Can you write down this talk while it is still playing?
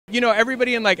You know,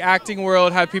 everybody in like acting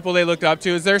world had people they looked up to.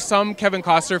 Is there some Kevin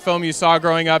Costner film you saw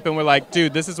growing up and were like,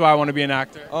 dude, this is why I want to be an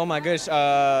actor? Oh my gosh,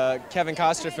 Kevin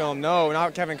Costner film. No,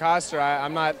 not Kevin Costner.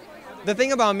 I'm not. The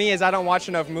thing about me is I don't watch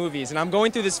enough movies, and I'm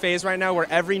going through this phase right now where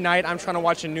every night I'm trying to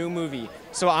watch a new movie.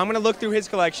 So I'm going to look through his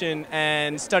collection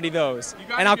and study those,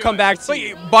 and I'll come back to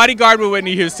you. Bodyguard with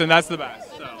Whitney Houston, that's the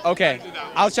best. So okay,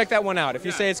 I'll check that one out. If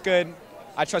you say it's good,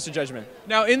 I trust your judgment.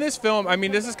 Now, in this film, I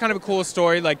mean, this is kind of a cool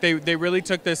story. Like, they really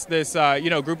took this you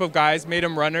know, group of guys, made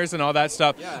them runners and all that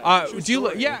stuff. Do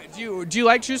you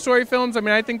like true story films? I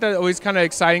mean, I think that's always kind of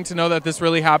exciting to know that this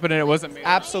really happened and it wasn't made.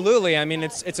 Absolutely. I mean,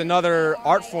 it's another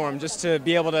art form just to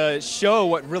be able to show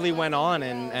what really went on,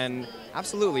 and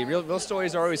absolutely, real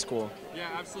stories are always cool. Yeah,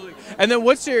 absolutely. And then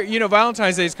what's your, you know,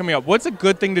 Valentine's Day is coming up. What's a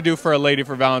good thing to do for a lady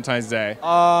for Valentine's Day?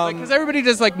 Because everybody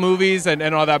does like movies and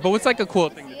all that, but what's like a cool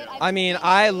thing to do? I mean,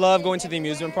 I love going to the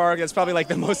amusement park. That's probably like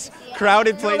the most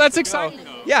crowded place. No, that's exciting.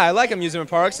 Yeah, I like amusement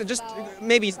parks, and just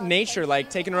maybe nature,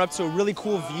 like taking her up to a really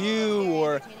cool view,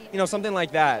 or you know, something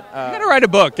like that. You gotta write a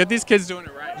book. Get these kids doing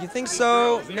it right. You think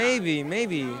so? Maybe.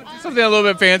 Something a little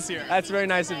bit fancier. That's very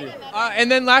nice of you.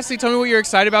 And then lastly, tell me what you're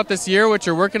excited about this year, what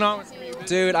you're working on.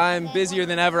 Dude, I'm busier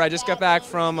than ever. I just got back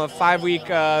from a 5-week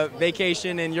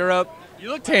vacation in Europe. You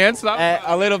look tan, so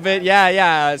a little bit,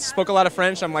 yeah. I spoke a lot of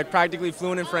French. I'm like practically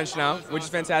fluent in French now, which is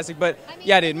fantastic. But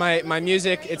yeah, dude, my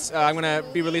music, I'm gonna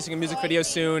be releasing a music video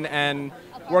soon and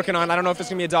working on. I don't know if it's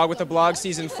gonna be a Dog with a Blog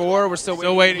season 4. We're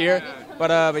still waiting here,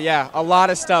 but yeah, a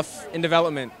lot of stuff in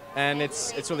development, and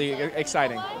it's really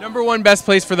exciting. #1 best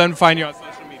place for them to find you on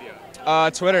social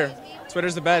media? Twitter.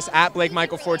 Twitter's the best.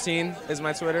 @BlakeMichael14 is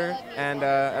my Twitter, and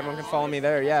everyone can follow me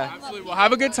there. Yeah. Absolutely. Well,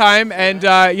 have a good time, and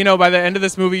you know, by the end of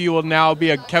this movie, you will now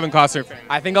be a Kevin Costner fan.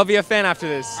 I think I'll be a fan after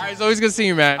this. All right, it's always good to see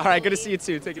you, man. All right, good to see you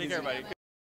too. Take care, buddy.